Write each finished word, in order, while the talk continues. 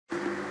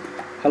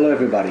Hello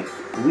everybody,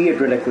 we at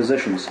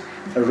RealAcquisitions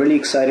are really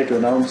excited to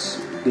announce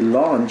the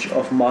launch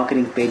of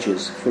marketing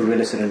pages for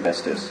real estate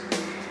investors.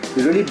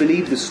 We really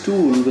believe this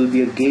tool will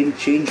be a game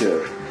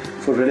changer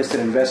for real estate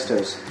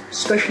investors,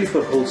 especially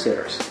for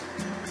wholesalers.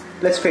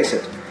 Let's face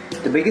it,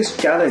 the biggest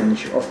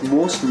challenge of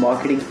most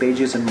marketing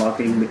pages and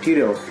marketing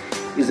material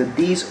is that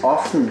these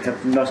often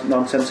have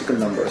nonsensical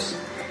numbers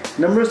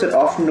that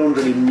often don't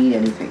really mean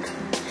anything.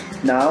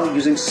 Now,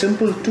 using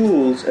simple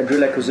tools at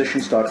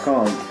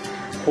RealAcquisitions.com,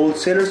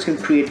 wholesalers can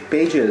create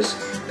pages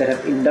that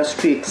have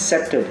industry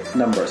accepted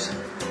numbers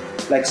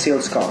like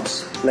sales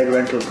comps, like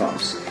rental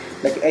comps,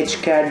 like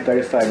HCAD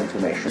verified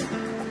information.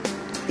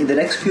 In the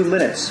next few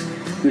minutes,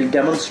 we'll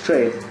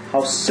demonstrate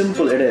how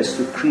simple it is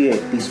to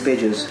create these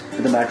pages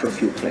with a matter of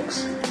few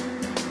clicks.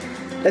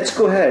 Let's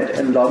go ahead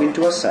and log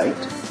into our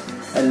site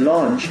and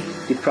launch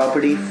the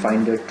Property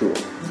Finder tool.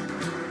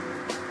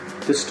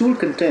 This tool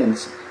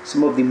contains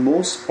some of the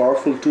most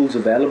powerful tools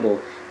available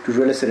to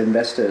real estate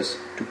investors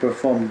to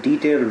perform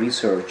detailed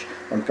research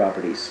on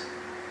properties.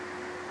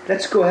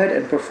 Let's go ahead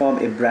and perform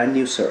a brand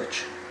new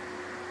search.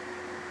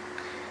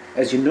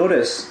 As you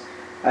notice,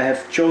 I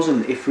have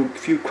chosen a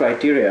few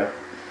criteria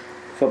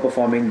for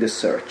performing this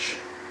search.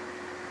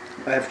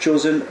 I have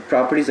chosen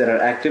properties that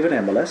are active in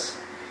MLS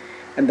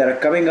and that are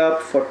coming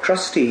up for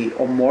trustee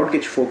or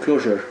mortgage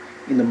foreclosure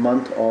in the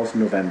month of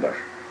November.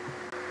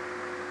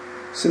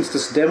 Since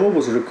this demo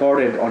was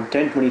recorded on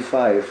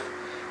 10/25,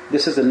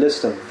 this is a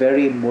list of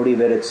very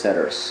motivated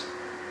sellers.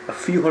 A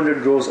few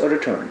hundred rows are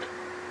returned.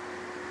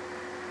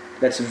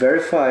 Let's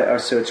verify our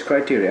search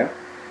criteria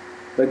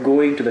by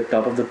going to the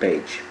top of the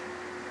page.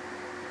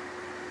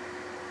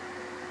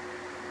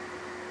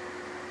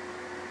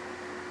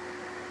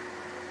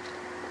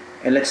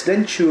 And let's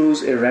then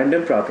choose a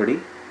random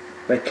property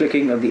by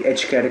clicking on the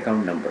HCAD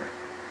account number.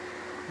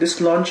 This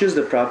launches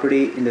the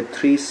property in the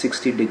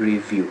 360-degree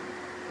view.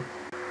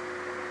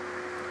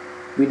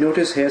 We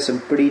notice here some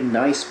pretty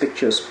nice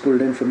pictures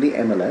pulled in from the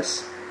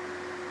MLS.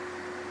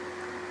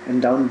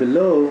 And down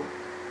below,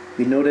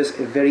 we notice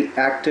a very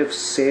active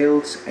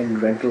sales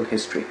and rental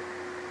history.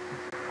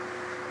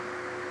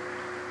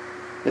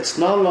 Let's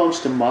now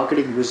launch the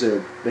marketing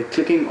wizard by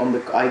clicking on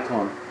the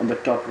icon on the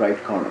top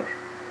right corner.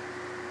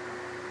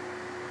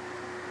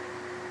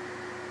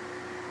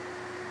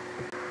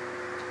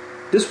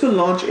 This will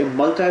launch a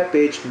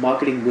multi-page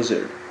marketing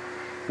wizard,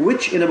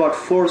 which in about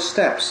 4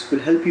 steps will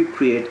help you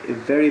create a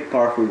very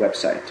powerful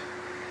website.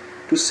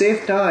 To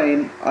save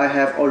time, I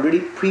have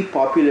already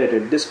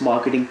pre-populated this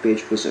marketing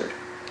page wizard.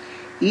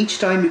 Each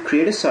time you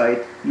create a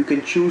site, you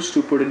can choose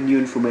to put in new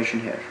information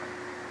here.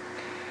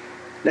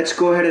 Let's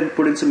go ahead and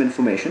put in some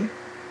information.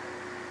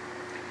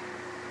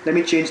 Let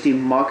me change the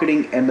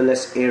marketing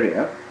MLS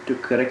area to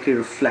correctly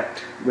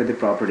reflect where the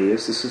property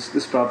is.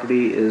 This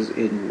property is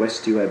in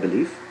Westview, I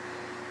believe.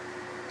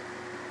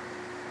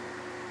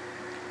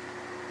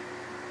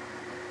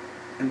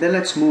 And then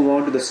let's move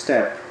on to the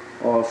step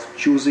of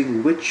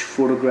choosing which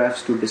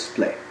photographs to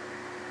display.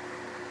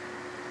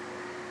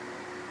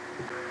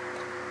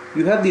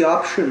 You have the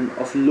option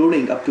of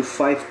loading up to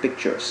 5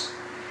 pictures,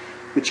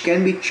 which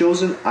can be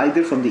chosen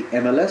either from the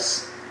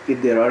MLS,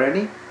 if there are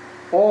any,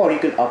 or you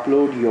can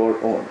upload your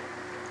own.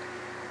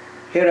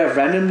 Here I've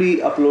randomly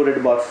uploaded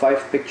about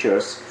 5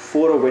 pictures,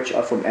 4 of which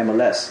are from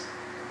MLS.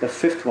 The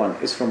 5th one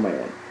is from my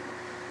own.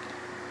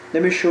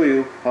 Let me show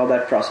you how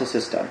that process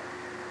is done.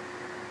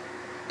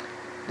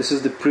 This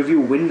is the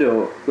preview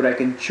window where I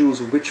can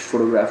choose which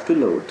photograph to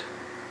load,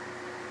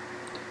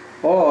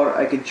 or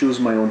I can choose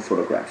my own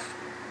photograph.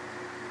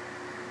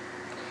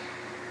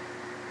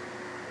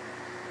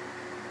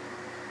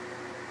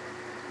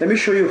 Let me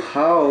show you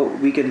how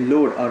we can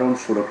load our own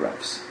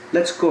photographs.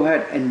 Let's go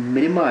ahead and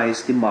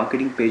minimize the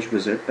marketing page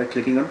wizard by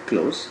clicking on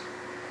close.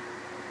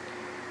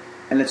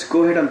 And let's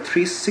go ahead on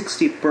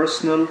 360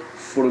 personal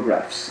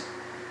photographs.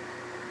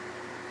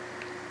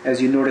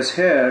 As you notice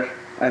here,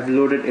 I've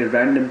loaded a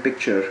random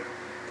picture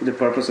for the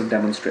purpose of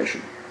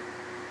demonstration.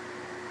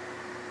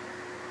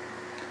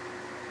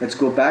 Let's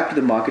go back to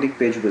the marketing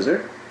page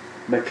wizard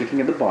by clicking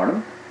at the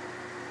bottom.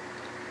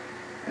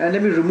 And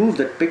let me remove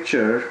that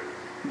picture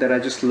that I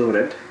just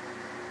loaded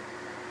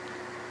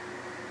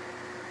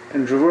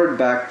and revert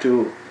back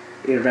to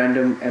a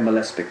random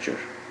MLS picture.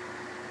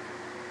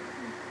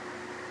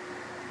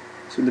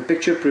 So in the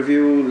picture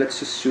preview, let's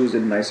just choose a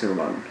nicer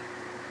one.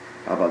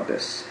 How about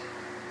this?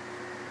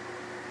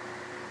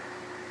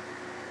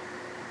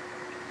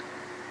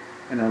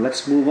 And now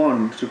let's move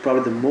on to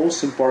probably the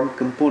most important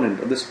component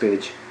of this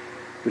page,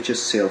 which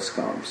is sales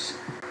comps.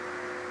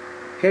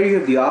 Here you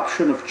have the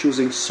option of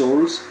choosing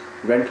solds,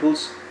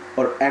 rentals,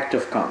 or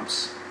active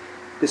comps.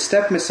 This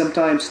step may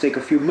sometimes take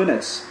a few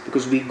minutes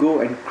because we go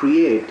and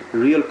create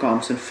real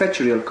comps and fetch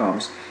real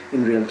comps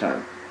in real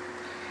time.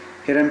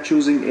 Here I'm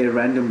choosing a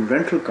random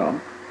rental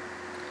comp,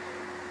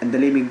 and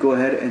then let me go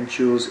ahead and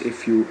choose a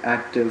few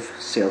active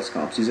sales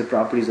comps. These are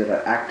properties that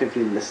are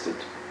actively listed.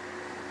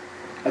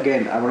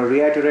 Again, I want to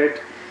reiterate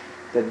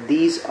that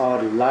these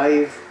are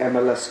live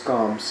MLS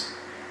comps,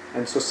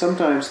 and so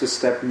sometimes this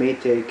step may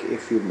take a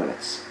few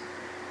minutes.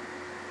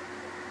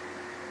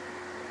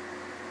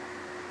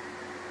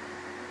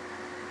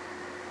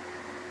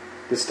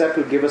 This step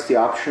will give us the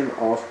option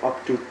of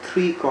up to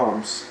 3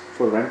 comps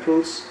for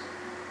rentals,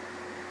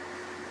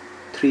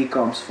 3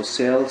 comps for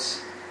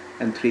sales,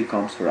 and 3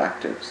 comps for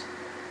actives.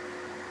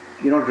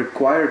 You're not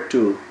required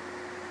to,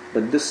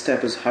 but this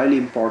step is highly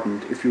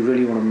important if you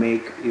really want to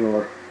make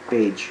your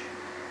page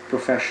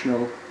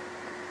professional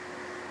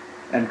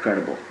and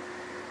credible.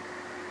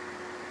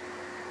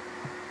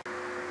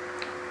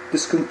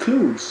 This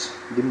concludes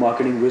the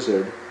marketing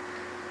wizard,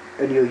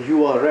 and your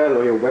URL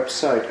or your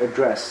website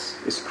address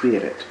is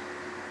created.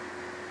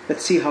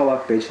 Let's see how our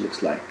page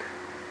looks like.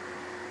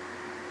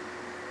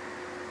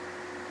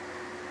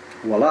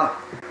 Voila!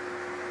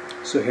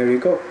 So here you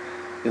go,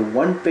 a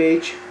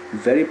one-page,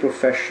 very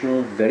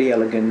professional, very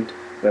elegant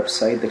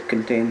website that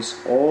contains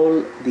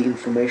all the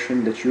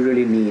information that you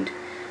really need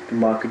to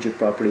market your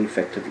property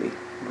effectively.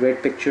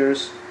 Great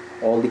pictures,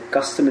 all the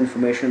custom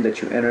information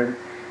that you entered,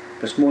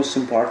 but most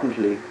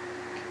importantly,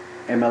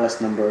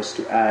 MLS numbers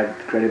to add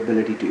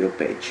credibility to your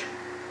page.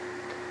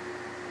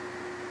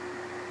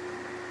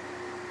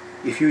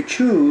 If you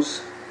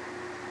choose,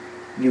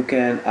 you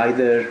can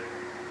either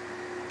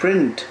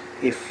print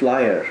a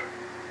flyer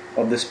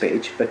of this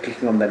page by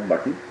clicking on that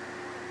button,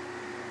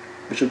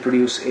 which will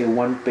produce a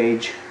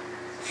one-page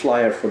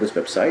flyer for this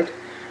website,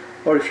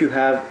 or if you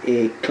have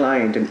a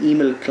client, an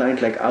email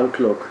client like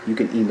Outlook, you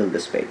can email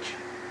this page.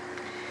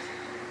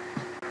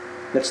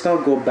 Let's now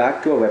go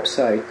back to our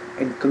website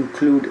and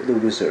conclude the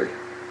wizard.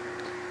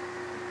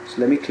 So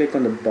let me click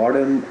on the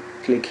bottom,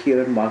 click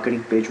here,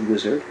 marketing page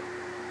wizard,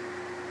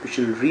 which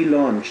will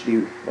relaunch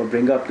or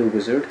bring up the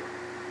wizard.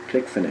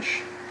 Click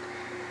finish.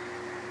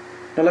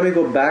 Now let me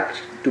go back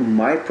to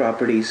my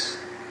properties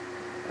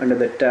under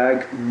the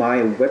tag my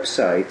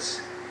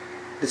websites.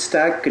 This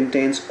tag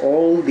contains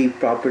all the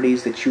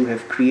properties that you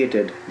have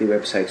created the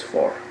websites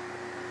for.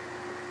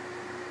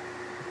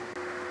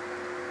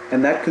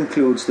 And that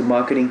concludes the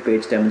marketing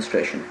page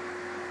demonstration.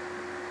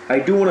 I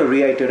do want to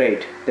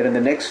reiterate that in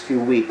the next few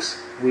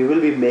weeks we will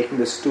be making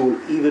this tool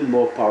even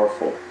more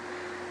powerful.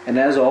 And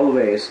as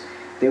always,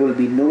 there will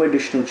be no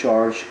additional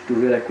charge to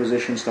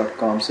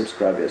RealAcquisitions.com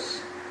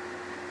subscribers.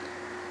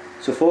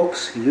 So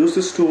folks, use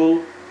this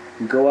tool,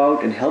 go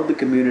out and help the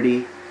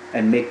community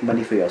and make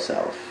money for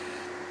yourself.